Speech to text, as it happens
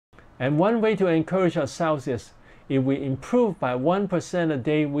And one way to encourage ourselves is if we improve by 1% a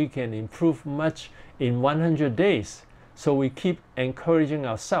day, we can improve much in 100 days. So we keep encouraging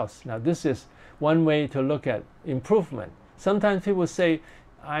ourselves. Now this is one way to look at improvement. Sometimes people say,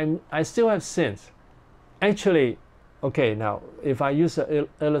 I still have sins. Actually, okay, now if I use an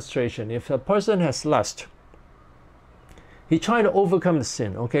illustration, if a person has lust, he tried to overcome the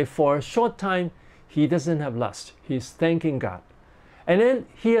sin, okay? For a short time, he doesn't have lust. He's thanking God. And then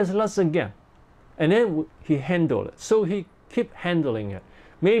he has lust again. And then he handled it. So he keep handling it.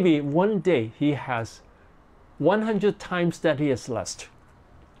 Maybe one day he has 100 times that he has lust.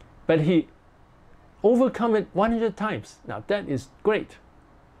 But he overcome it 100 times. Now that is great.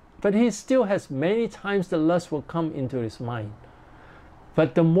 But he still has many times the lust will come into his mind.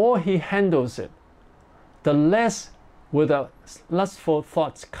 But the more he handles it, the less will the lustful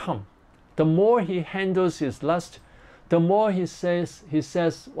thoughts come. The more he handles his lust, the more he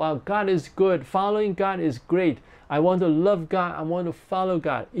says, wow, God is good. Following God is great. I want to love God. I want to follow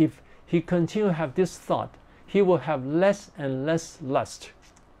God. If he continue to have this thought, he will have less and less lust.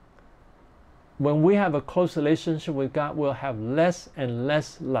 When we have a close relationship with God, we'll have less and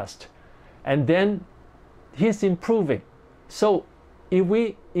less lust. And then he's improving. So if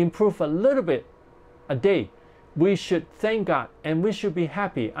we improve a little bit a day, we should thank God and we should be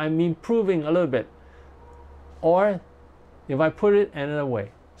happy. I'm improving a little bit. Or if I put it another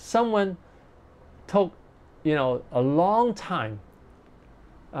way, someone took, a long time,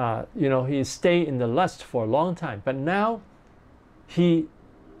 he stayed in the lust for a long time, but now he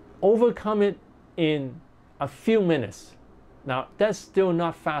overcome it in a few minutes. Now that's still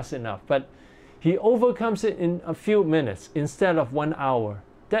not fast enough, but he overcomes it in a few minutes instead of 1 hour.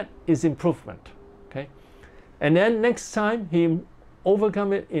 That is improvement, okay? And then next time he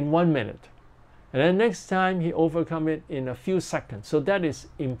overcome it in 1 minute. And then next time he overcome it in a few seconds. So that is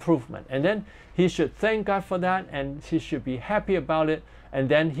improvement. And then he should thank God for that, and he should be happy about it, and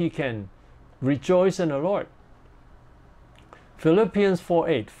then he can rejoice in the Lord. Philippians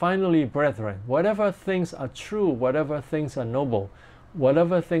 4:8, finally, brethren, whatever things are true, whatever things are noble,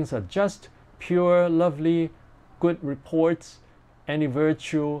 whatever things are just, pure, lovely, good reports, any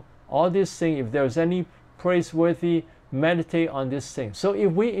virtue, all these things, if there's any praiseworthy, meditate on this thing. So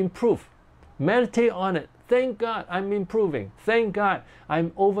if we improve, meditate on it. Thank God I'm improving. Thank God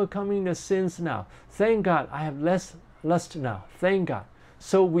I'm overcoming the sins now. Thank God I have less lust now. Thank God.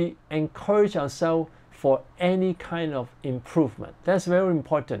 So we encourage ourselves for any kind of improvement. That's very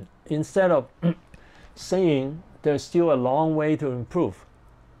important. Instead of saying there's still a long way to improve.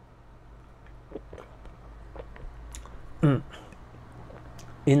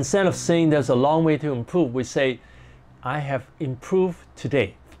 Instead of saying there's a long way to improve, we say, I have improved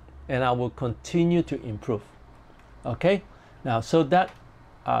today, and I will continue to improve. Okay? Now, so that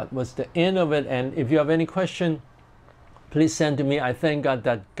was the end of it. And if you have any question, please send to me. I thank God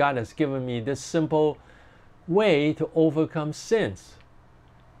that God has given me this simple way to overcome sins.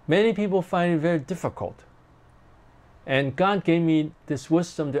 Many people find it very difficult. And God gave me this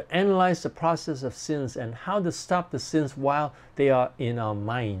wisdom to analyze the process of sins and how to stop the sins while they are in our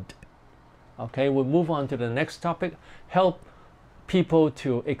mind. Okay, we'll move on to the next topic. Help people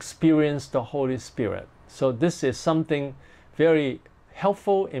to experience the Holy Spirit. So this is something very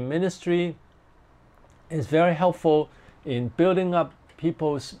helpful in ministry. It's very helpful in building up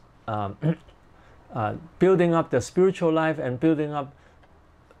people's, building up the spiritual life and building up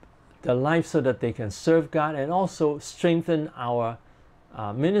the life so that they can serve God and also strengthen our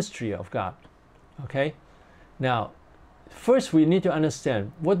ministry of God. Okay? Now, first we need to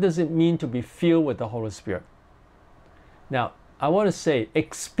understand, what does it mean to be filled with the Holy Spirit? Now, I want to say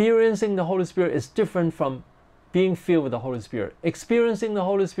experiencing the Holy Spirit is different from being filled with the Holy Spirit. Experiencing the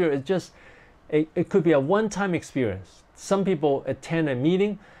Holy Spirit is just, it could be a one-time experience. Some people attend a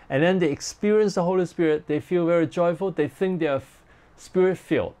meeting and then they experience the Holy Spirit, they feel very joyful, they think they are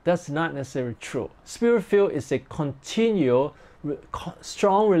Spirit-filled. That's not necessarily true. Spirit-filled is a continual,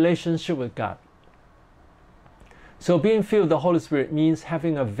 strong relationship with God. So being filled with the Holy Spirit means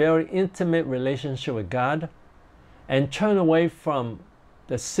having a very intimate relationship with God and turn away from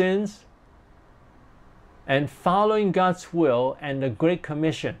the sins and following God's will and the Great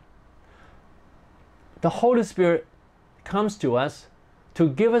Commission. The Holy Spirit comes to us to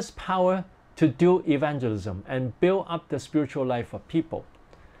give us power to do evangelism and build up the spiritual life of people.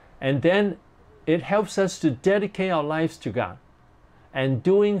 And then it helps us to dedicate our lives to God and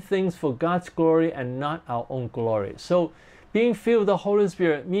doing things for God's glory and not our own glory. So being filled with the Holy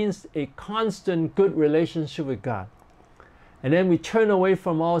Spirit means a constant good relationship with God. And then we turn away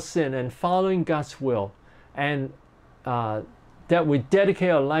from all sin and following God's will. And the that we dedicate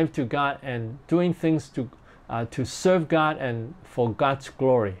our life to God and doing things to serve God and for God's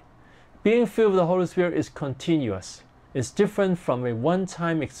glory. Being filled with the Holy Spirit is continuous. It's different from a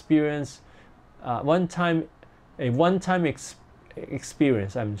one-time experience.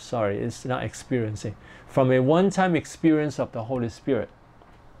 Experience. I'm sorry, it's not experiencing. From a one-time experience of the Holy Spirit.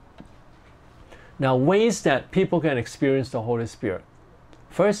 Now, ways that people can experience the Holy Spirit.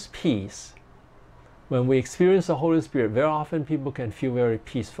 First, peace. When we experience the Holy Spirit, very often people can feel very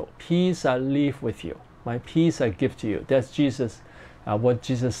peaceful. Peace I leave with you. My peace I give to you. That's Jesus, what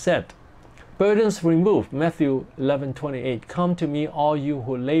Jesus said. Burdens removed. Matthew 11:28. Come to me, all you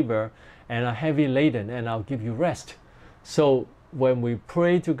who labor and are heavy laden, and I'll give you rest. So when we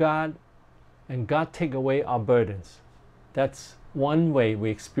pray to God and God take away our burdens, that's one way we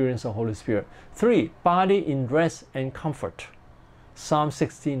experience the Holy Spirit. 3, body in rest and comfort. Psalm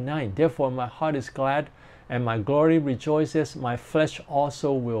 16:9. Therefore my heart is glad and my glory rejoices. My flesh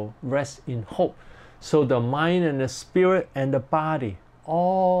also will rest in hope. So the mind and the spirit and the body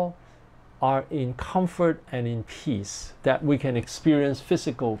all are in comfort and in peace, that we can experience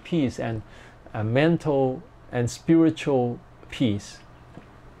physical peace and mental and spiritual peace.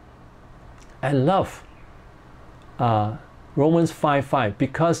 And love. Romans 5:5.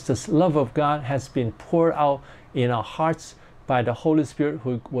 Because the love of God has been poured out in our hearts by the Holy Spirit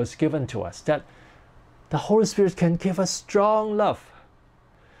who was given to us. That the Holy Spirit can give us strong love.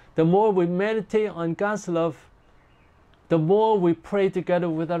 The more we meditate on God's love, the more we pray together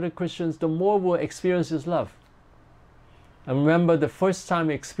with other Christians, the more we'll experience His love. I remember the first time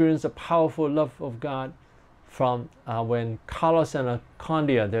I experienced the powerful love of God from when Carlos and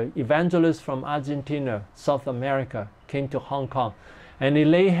Condia, the evangelists from Argentina, South America, came to Hong Kong. And he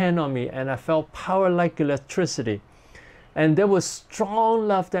laid hand on me and I felt power like electricity. And there was strong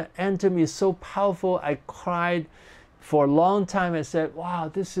love that entered me, so powerful. I cried for a long time. I said,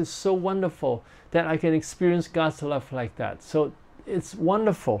 wow, this is so wonderful that I can experience God's love like that. So it's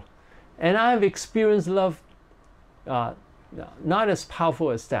wonderful. And I've experienced love not as powerful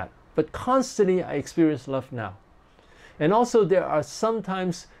as that, but constantly I experience love now. And also there are some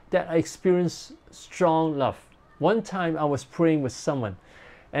times that I experience strong love. One time I was praying with someone,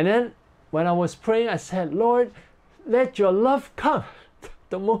 and then when I was praying, I said, Lord, let your love come.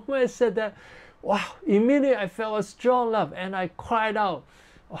 The moment I said that, wow, immediately I felt a strong love and I cried out.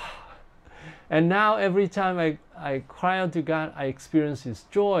 Wow. And now every time I cry out to God, I experience His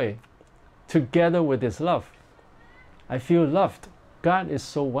joy together with His love. I feel loved. God is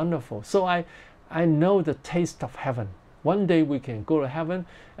so wonderful. So I know the taste of heaven. One day we can go to heaven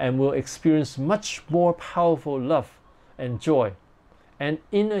and we'll experience much more powerful love and joy and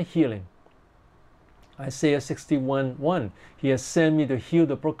inner healing. Isaiah 61:1. He has sent me to heal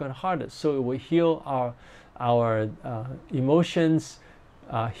the brokenhearted. So it will heal our emotions,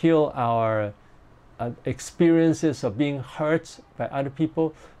 heal our experiences of being hurt by other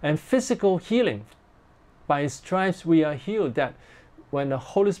people, and physical healing. By His stripes we are healed. That when the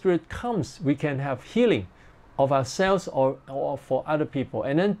Holy Spirit comes, we can have healing of ourselves or for other people.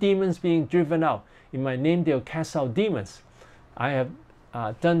 And then demons being driven out. In my name they'll cast out demons. I have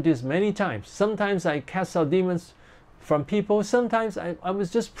done this many times. Sometimes I cast out demons from people. Sometimes I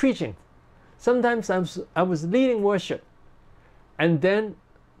was just preaching. Sometimes I was leading worship. And then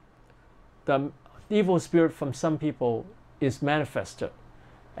the evil spirit from some people is manifested.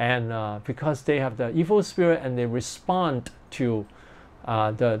 And because they have the evil spirit and they respond to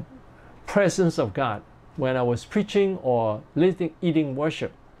the presence of God when I was preaching or eating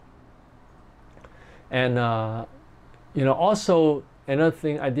worship. And also another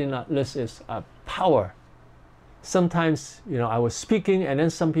thing I did not list is power. Sometimes I was speaking and then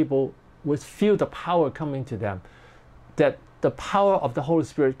some people would feel the power coming to them, that the power of the Holy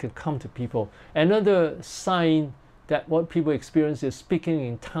Spirit could come to people. Another sign that what people experience is speaking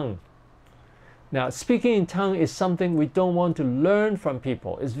in tongue. Now, speaking in tongue is something we don't want to learn from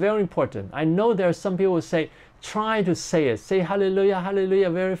people. It's very important. I know there are some people who say, try to say it. Say hallelujah, hallelujah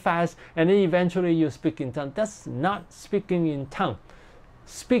very fast, and then eventually you speak in tongue. That's not speaking in tongue.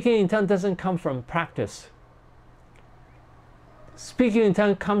 Speaking in tongue doesn't come from practice. Speaking in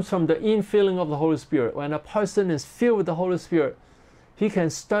tongue comes from the infilling of the Holy Spirit. When a person is filled with the Holy Spirit, he can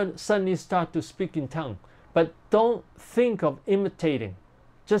suddenly start to speak in tongue. But don't think of imitating.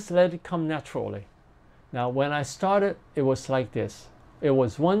 Just let it come naturally. Now, when I started, it was like this. It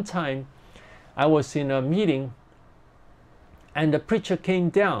was one time I was in a meeting and the preacher came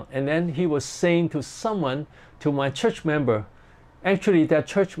down and then he was saying to someone, to my church member, actually that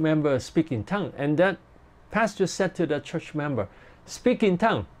church member speak in tongue. And that pastor said to the church member, speak in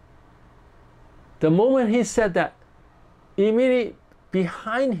tongue. The moment he said that, immediately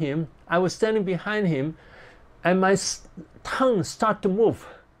behind him, I was standing behind him, and my tongue started to move.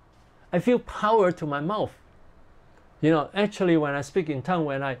 I feel power to my mouth. Actually, when I speak in tongue,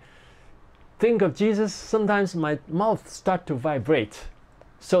 when I think of Jesus, sometimes my mouth starts to vibrate.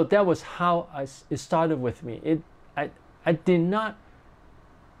 So that was how it started with me. I did not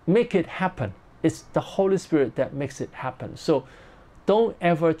make it happen. It's the Holy Spirit that makes it happen. So don't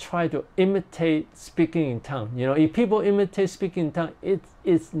ever try to imitate speaking in tongue. If people imitate speaking in tongue,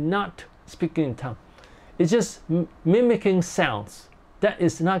 it's not speaking in tongue. It's just mimicking sounds. That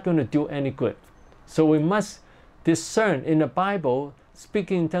is not going to do any good. So we must discern. In the Bible,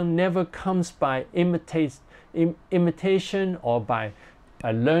 speaking in tongue never comes by imitation or by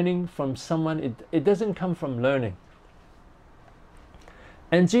learning from someone. It doesn't come from learning.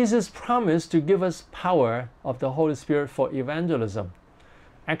 And Jesus promised to give us power of the Holy Spirit for evangelism.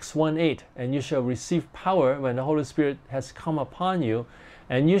 Acts 1:8, and you shall receive power when the Holy Spirit has come upon you,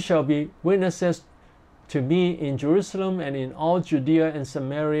 and you shall be witnesses to me in Jerusalem and in all Judea and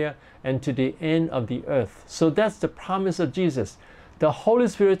Samaria and to the end of the earth. So that's the promise of Jesus. The Holy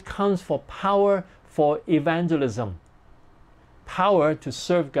Spirit comes for power for evangelism, power to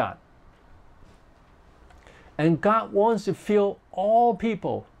serve God. And God wants to fill all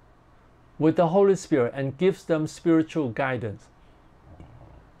people with the Holy Spirit and gives them spiritual guidance.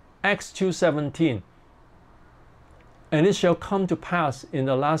 Acts 2:17. And it shall come to pass in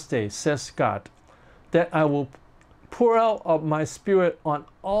the last days, says God, that I will pour out of my Spirit on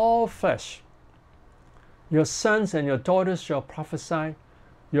all flesh. Your sons and your daughters shall prophesy.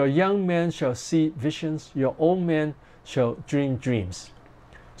 Your young men shall see visions. Your old men shall dream dreams.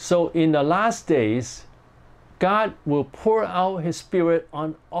 So in the last days, God will pour out His Spirit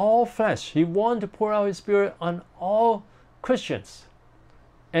on all flesh. He wants to pour out His Spirit on all Christians.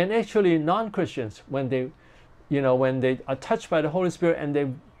 And actually non-Christians, when they are touched by the Holy Spirit and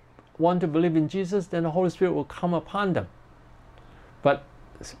they want to believe in Jesus, then the Holy Spirit will come upon them. But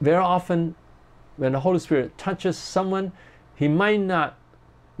very often, when the Holy Spirit touches someone, he might not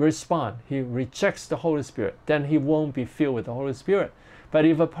respond. He rejects the Holy Spirit. Then he won't be filled with the Holy Spirit. But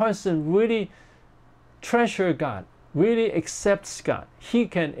if a person really treasures God, really accepts God, he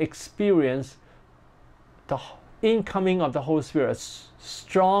can experience the incoming of the Holy Spirit, a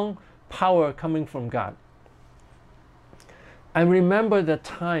strong power coming from God. I remember the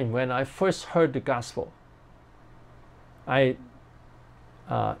time when I first heard the gospel. At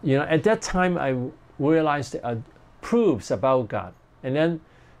that time I realized proofs about God. And then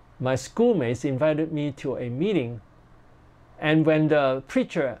my schoolmates invited me to a meeting. And when the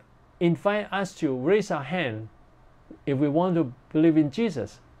preacher invited us to raise our hand if we want to believe in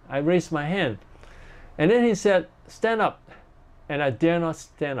Jesus, I raised my hand. And then he said, stand up. And I dare not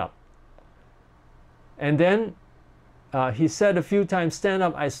stand up. And then he said a few times, stand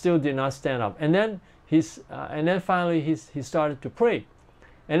up. I still did not stand up. And then finally he started to pray.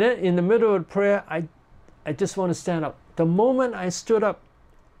 And then in the middle of the prayer, I just want to stand up. The moment I stood up,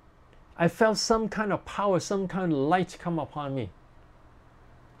 I felt some kind of power, some kind of light come upon me.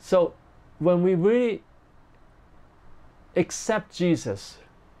 So when we really accept Jesus,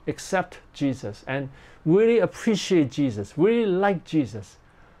 and really appreciate Jesus, really like Jesus,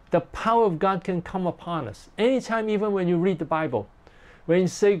 the power of God can come upon us. Anytime, even when you read the Bible, when you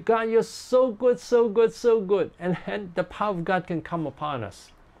say, God, you're so good, so good, so good, and then the power of God can come upon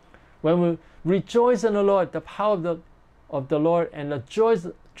us. When we rejoice in the Lord, the power of the Lord and the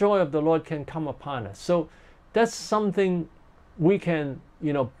joy of the Lord can come upon us. So that's something we can,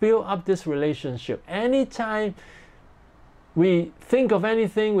 build up this relationship. Anytime we think of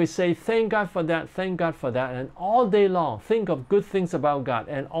anything, we say, thank God for that, and all day long, think of good things about God,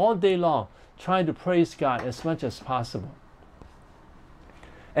 and all day long, try to praise God as much as possible.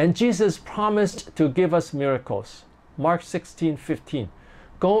 And Jesus promised to give us miracles. Mark 16:15.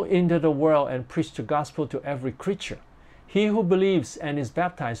 Go into the world and preach the gospel to every creature. He who believes and is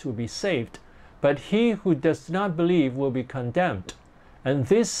baptized will be saved, but he who does not believe will be condemned. And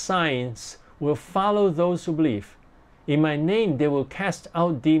these signs will follow those who believe. In my name they will cast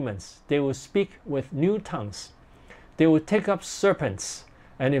out demons. They will speak with new tongues. They will take up serpents.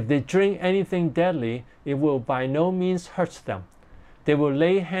 And if they drink anything deadly, it will by no means hurt them. They will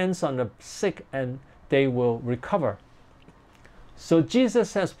lay hands on the sick and they will recover. So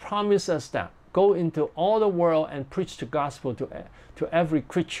Jesus has promised us that. Go into all the world and preach the gospel to every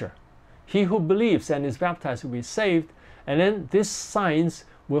creature. He who believes and is baptized will be saved. And then these signs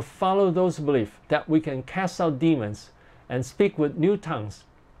will follow those who believe, that we can cast out demons and speak with new tongues.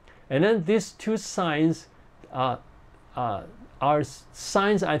 And then these two signs our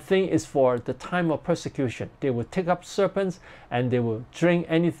signs, I think, is for the time of persecution. They will take up serpents and they will drink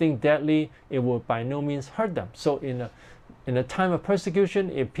anything deadly. It will by no means hurt them. So in a time of persecution,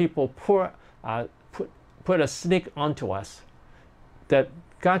 if people put a snake onto us, that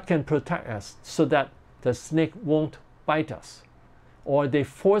God can protect us so that the snake won't bite us. Or they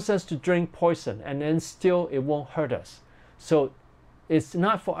force us to drink poison and then still it won't hurt us. So it's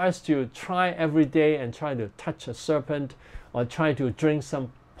not for us to try every day and try to touch a serpent or try to drink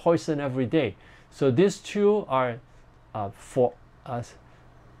some poison every day. So these two are for us,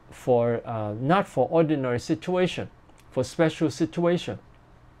 not for ordinary situation, for special situation.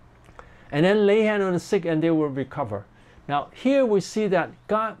 And then lay hand on the sick and they will recover. Now here we see that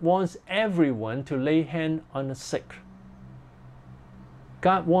God wants everyone to lay hand on the sick.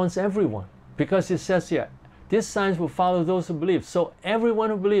 God wants everyone, because it says here, these signs will follow those who believe. So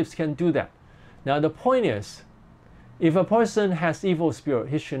everyone who believes can do that. Now the point is, if a person has evil spirit,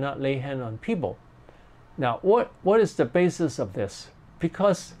 he should not lay hand on people. Now what is the basis of this?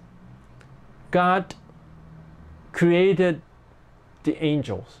 Because God created the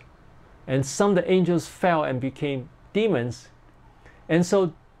angels, and some of the angels fell and became demons, and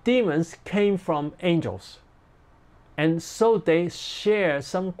so demons came from angels. And so they share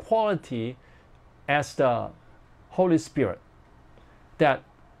some quality as the Holy Spirit. That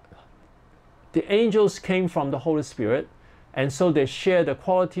the angels came from the Holy Spirit, and so they share the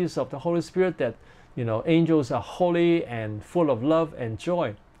qualities of the Holy Spirit, that, you know, angels are holy and full of love and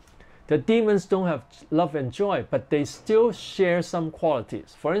joy. The demons don't have love and joy, but they still share some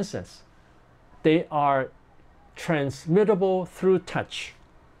qualities. For instance, they are transmittable through touch.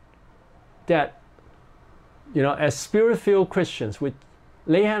 That, you know, as spirit-filled Christians, we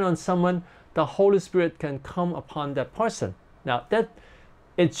lay hand on someone, the Holy Spirit can come upon that person. Now that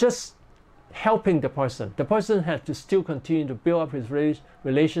it's just helping the person. The person has to still continue to build up his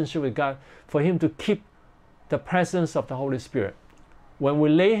relationship with God for him to keep the presence of the Holy Spirit. When we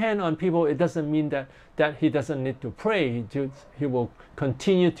lay hand on people, it doesn't mean that he doesn't need to pray. He will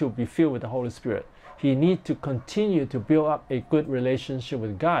continue to be filled with the Holy Spirit. He needs to continue to build up a good relationship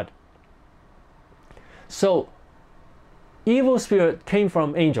with God. So, evil spirit came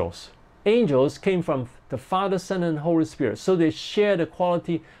from angels. Angels came from the Father, Son, and Holy Spirit. So they share the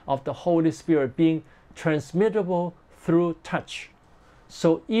quality of the Holy Spirit being transmittable through touch.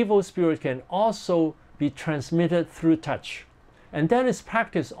 So evil spirit can also be transmitted through touch. And that is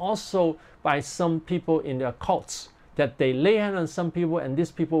practiced also by some people in their cults, that they lay hand on some people and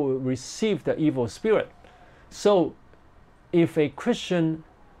these people will receive the evil spirit. So if a Christian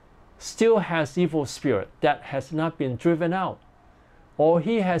still has evil spirit that has not been driven out, or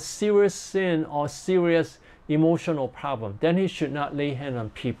he has serious sin or serious emotional problem, then he should not lay hand on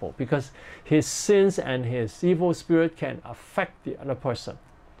people, because his sins and his evil spirit can affect the other person.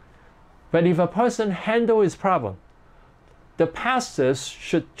 But if a person handles his problem, the pastors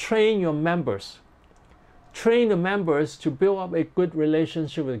should train your members. Train the members to build up a good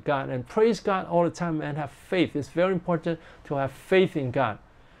relationship with God and praise God all the time and have faith. It's very important to have faith in God.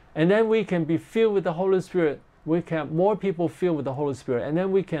 And then we can be filled with the Holy Spirit. We can have more people filled with the Holy Spirit. And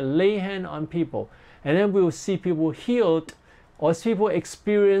then we can lay hand on people. And then we will see people healed, or people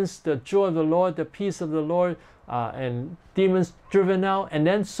experience the joy of the Lord, the peace of the Lord, and demons driven out. And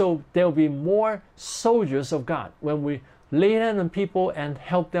then so there will be more soldiers of God when we lay hand on people and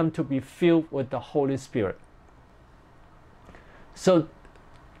help them to be filled with the Holy Spirit. So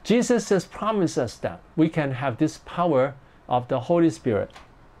Jesus has promised us that we can have this power of the Holy Spirit.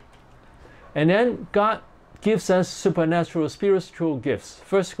 And then God gives us supernatural spiritual gifts.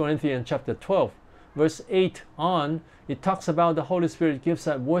 1 Corinthians chapter 12, verse 8 on, it talks about the Holy Spirit give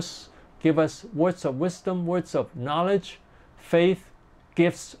us words of wisdom, words of knowledge, faith,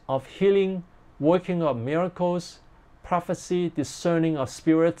 gifts of healing, working of miracles, prophecy, discerning of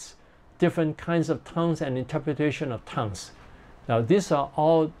spirits, different kinds of tongues, and interpretation of tongues. Now these are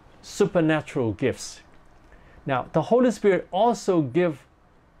all supernatural gifts. Now the Holy Spirit also gives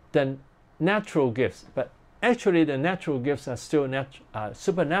the natural gifts, but actually the natural gifts are still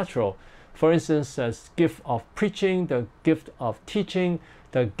supernatural. For instance, the gift of preaching, the gift of teaching,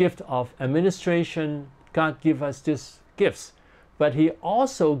 the gift of administration. God gives us these gifts, but He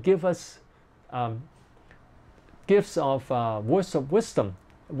also gives us gifts of words of wisdom,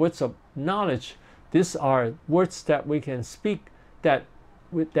 words of knowledge. These are words that we can speak that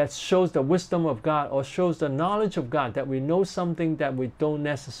shows the wisdom of God, or shows the knowledge of God, that we know something that we don't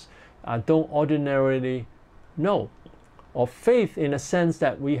ordinarily know. Or faith, in a sense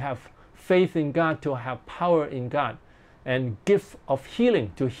that we have faith in God to have power in God, and gift of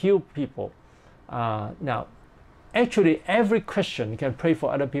healing to heal people. Now actually every Christian can pray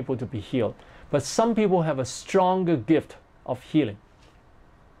for other people to be healed, but some people have a stronger gift of healing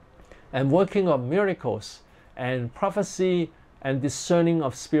and working of miracles and prophecy and discerning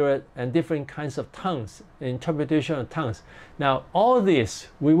of spirit and different kinds of tongues, interpretation of tongues. Now, all this,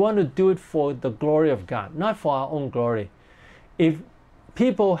 we want to do it for the glory of God, not for our own glory. If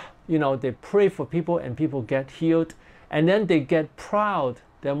people, they pray for people and people get healed, and then they get proud,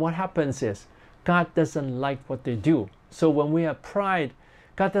 then what happens is God doesn't like what they do. So when we have pride,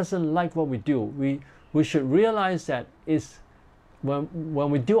 God doesn't like what we do. We should realize that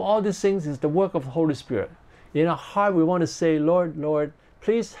when we do all these things, it's the work of the Holy Spirit. In our heart, we want to say, Lord, Lord,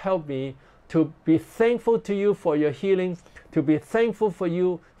 please help me to be thankful to you for your healing, to be thankful for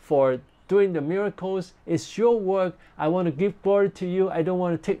you for doing the miracles. It's your work. I want to give glory to you. I don't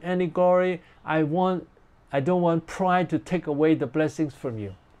want to take any glory. I don't want pride to take away the blessings from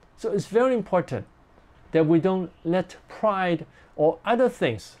you. So it's very important that we don't let pride or other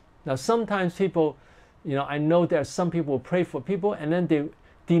things. Now, sometimes people, I know there are some people who pray for people and then they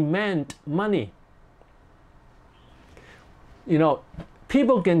demand money.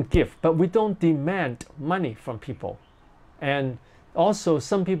 People can give, but we don't demand money from people. And also,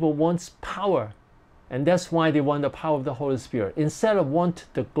 some people want power, and that's why they want the power of the Holy Spirit instead of want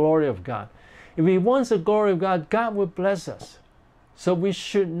the glory of God. If we want the glory of God, God will bless us. So we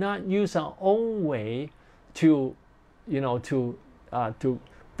should not use our own way to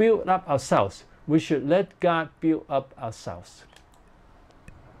build up ourselves. We should let God build up ourselves.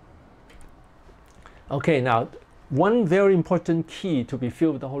 Okay, now, one very important key to be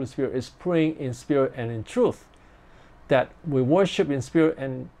filled with the Holy Spirit is praying in spirit and in truth. That we worship in spirit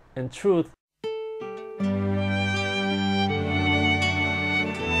and truth